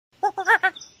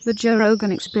The Joe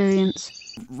Rogan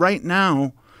Experience. Right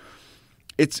now,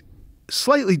 it's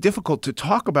slightly difficult to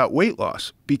talk about weight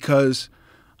loss because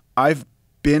I've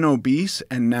been obese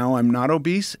and now I'm not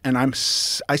obese, and I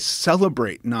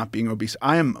celebrate not being obese.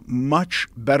 I am much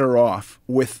better off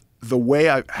with the way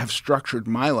I have structured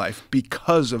my life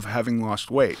because of having lost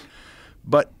weight.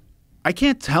 But I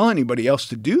can't tell anybody else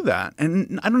to do that,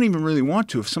 and I don't even really want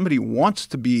to. If somebody wants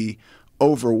to be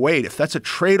overweight, if that's a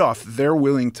trade-off they're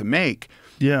willing to make,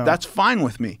 that's fine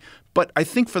with me. But I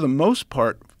think for the most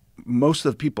part, most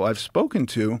of the people I've spoken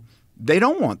to, they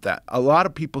don't want that. A lot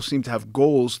of people seem to have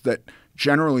goals that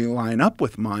generally line up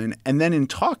with mine. And then in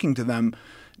talking to them,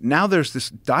 now there's this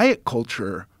diet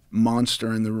culture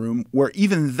monster in the room where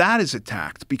even that is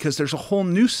attacked because there's a whole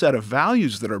new set of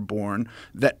values that are born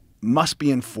that must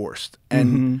be enforced.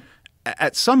 And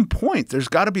at some point, there's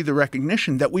got to be the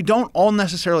recognition that we don't all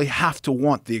necessarily have to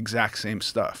want the exact same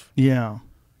stuff. Yeah.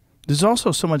 There's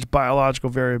also so much biological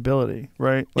variability,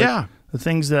 right? Like the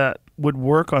things that would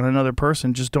work on another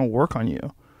person just don't work on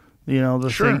you. You know,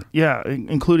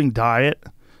 including diet.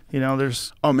 You know,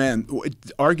 there's... Oh, man.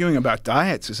 Arguing about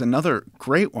diets is another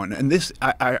great one. And this,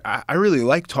 I really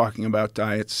like talking about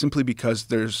diets simply because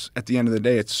there's, at the end of the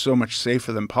day, it's so much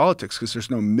safer than politics because there's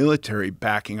no military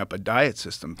backing up a diet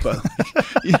system. But,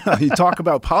 you know, you talk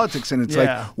about politics and it's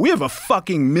like, we have a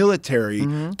fucking military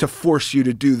to force you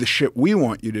to do the shit we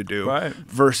want you to do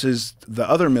versus the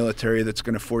other military that's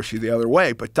going to force you the other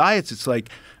way. But diets, it's like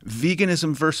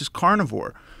veganism versus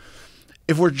carnivore.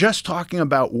 If we're just talking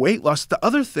about weight loss, the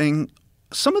other thing,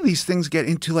 some of these things get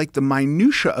into like the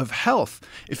minutia of health.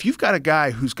 If you've got a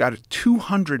guy who's got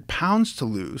 200 pounds to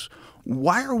lose,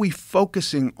 why are we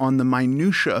focusing on the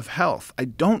minutia of health? I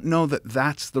don't know that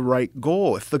that's the right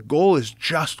goal. If the goal is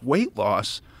just weight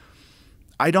loss,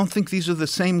 I don't think these are the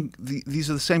same. These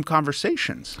are the same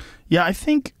conversations. Yeah, I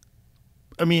think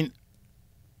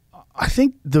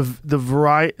the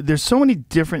variety, there's so many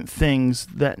different things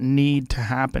that need to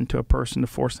happen to a person to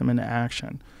force them into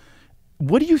action.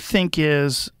 What do you think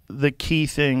is the key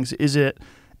things? Is it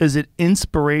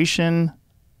inspiration?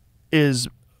 Is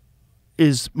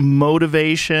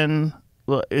motivation?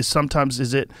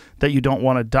 Is it that you don't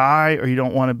want to die or you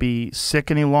don't want to be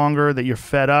sick any longer, that you're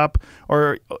fed up?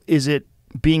 Or is it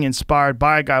being inspired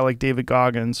by a guy like David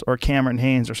Goggins or Cameron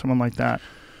Hanes or someone like that?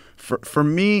 For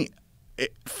me,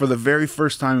 for the very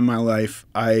first time in my life,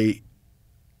 I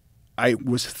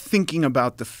was thinking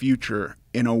about the future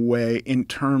in a way in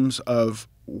terms of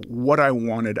what I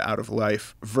wanted out of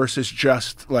life versus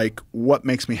just like what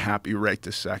makes me happy right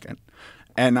this second.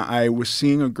 And I was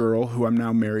seeing a girl who I'm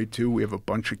now married to. We have a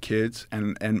bunch of kids,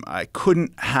 and I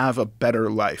couldn't have a better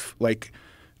life. Like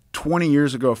 20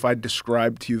 years ago, if I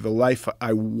described to you the life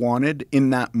I wanted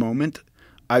in that moment,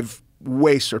 I've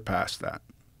way surpassed that.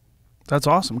 That's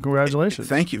awesome. Congratulations.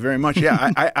 Thank you very much.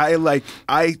 Yeah,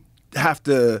 I have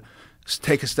to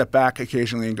take a step back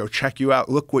occasionally and go, check you out.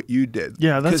 Look what you did.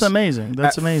 Yeah, that's amazing.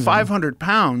 That's amazing. 500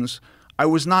 pounds, I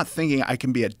was not thinking I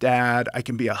can be a dad, I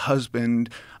can be a husband,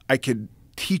 I could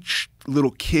teach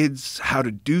little kids how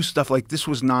to do stuff. Like this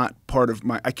was not part of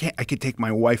my, I could take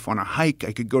my wife on a hike.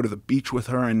 I could go to the beach with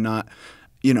her and not,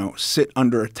 you know, sit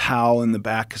under a towel in the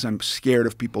back because I'm scared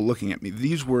of people looking at me.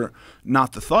 These were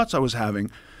not the thoughts I was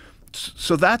having.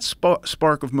 So that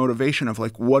spark of motivation of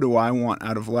like, what do I want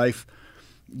out of life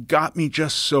got me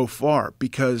just so far,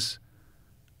 because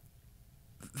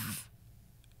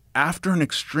after an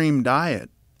extreme diet,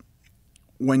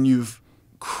 when you've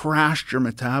crashed your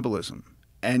metabolism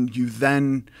and you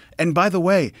then, and by the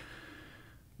way,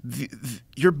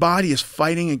 your body is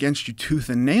fighting against you tooth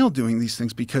and nail doing these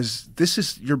things because this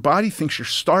is, your body thinks you're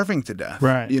starving to death.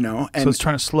 Right. You know? And so it's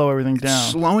trying to slow everything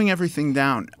down. Slowing everything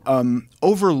down.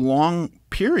 Over long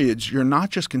periods, you're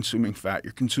not just consuming fat,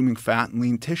 you're consuming fat and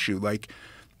lean tissue. Like,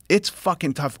 it's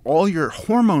fucking tough. All your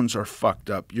hormones are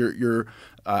fucked up.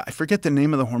 I forget the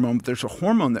name of the hormone, but there's a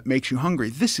hormone that makes you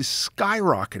hungry. This is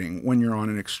skyrocketing when you're on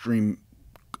an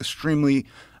extremely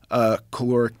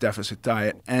caloric deficit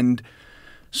diet. And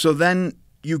so then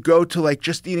you go to like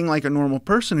just eating like a normal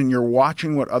person and you're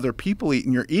watching what other people eat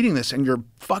and you're eating this and you're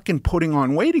fucking putting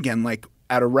on weight again, like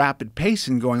at a rapid pace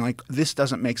and going like, this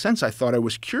doesn't make sense. I thought I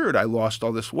was cured. I lost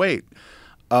all this weight.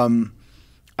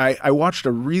 I watched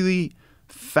a really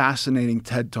fascinating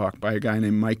TED Talk by a guy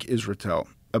named Mike Israetel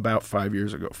about 5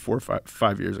 years ago,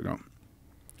 5 years ago.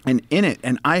 And in it,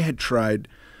 and I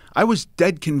was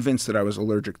dead convinced that I was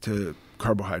allergic to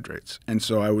carbohydrates. And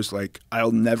so I was like,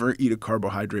 I'll never eat a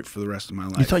carbohydrate for the rest of my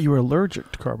life. You thought you were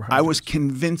allergic to carbohydrates? I was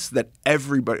convinced that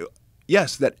everybody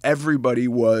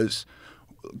was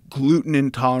gluten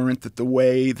intolerant, that the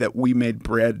way that we made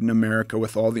bread in America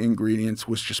with all the ingredients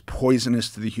was just poisonous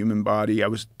to the human body. I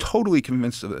was totally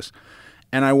convinced of this.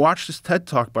 And I watched this TED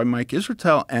Talk by Mike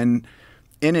Israetel, and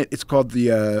in it, it's called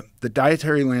the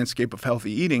Dietary Landscape of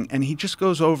Healthy Eating. And he just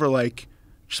goes over like,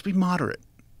 just be moderate.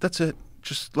 That's it.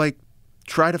 Just like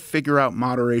try to figure out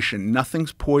moderation.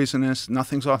 Nothing's poisonous.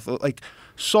 Nothing's off. Like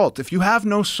salt. If you have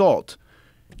no salt,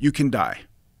 you can die.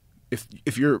 If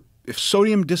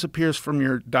sodium disappears from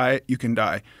your diet, you can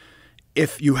die.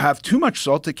 If you have too much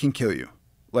salt, it can kill you.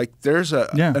 Like there's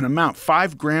an amount,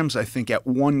 5 grams, I think, at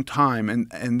one time,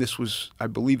 and this was, I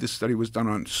believe this study was done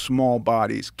on small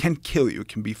bodies, can kill you. It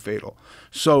can be fatal.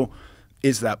 So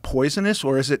is that poisonous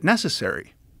or is it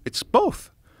necessary? It's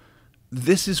both.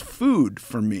 This is food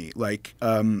for me. Like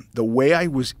the way I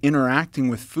was interacting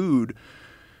with food,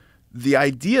 the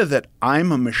idea that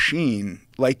I'm a machine,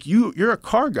 like you're a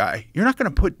car guy. You're not going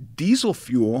to put diesel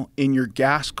fuel in your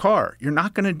gas car. You're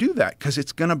not going to do that because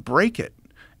it's going to break it.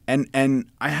 And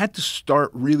I had to start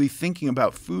really thinking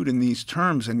about food in these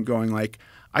terms and going like,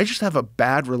 I just have a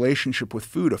bad relationship with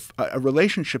food, a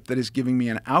relationship that is giving me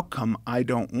an outcome I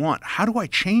don't want. How do I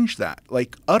change that?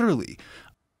 Like utterly.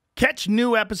 Catch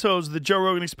new episodes of the Joe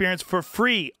Rogan Experience for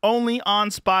free only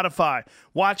on Spotify.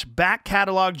 Watch back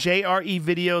catalog JRE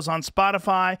videos on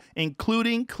Spotify,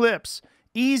 including clips.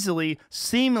 Easily,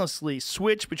 seamlessly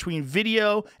switch between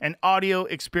video and audio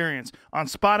experience. On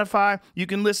Spotify, you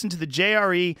can listen to the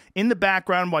JRE in the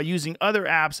background while using other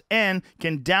apps and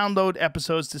can download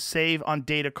episodes to save on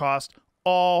data cost,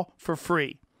 all for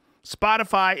free.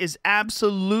 Spotify is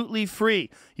absolutely free.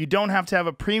 You don't have to have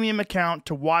a premium account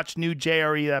to watch new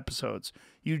JRE episodes.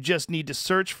 You just need to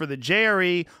search for the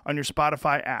JRE on your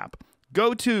Spotify app.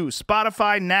 Go to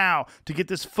Spotify now to get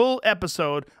this full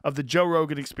episode of the Joe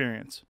Rogan Experience.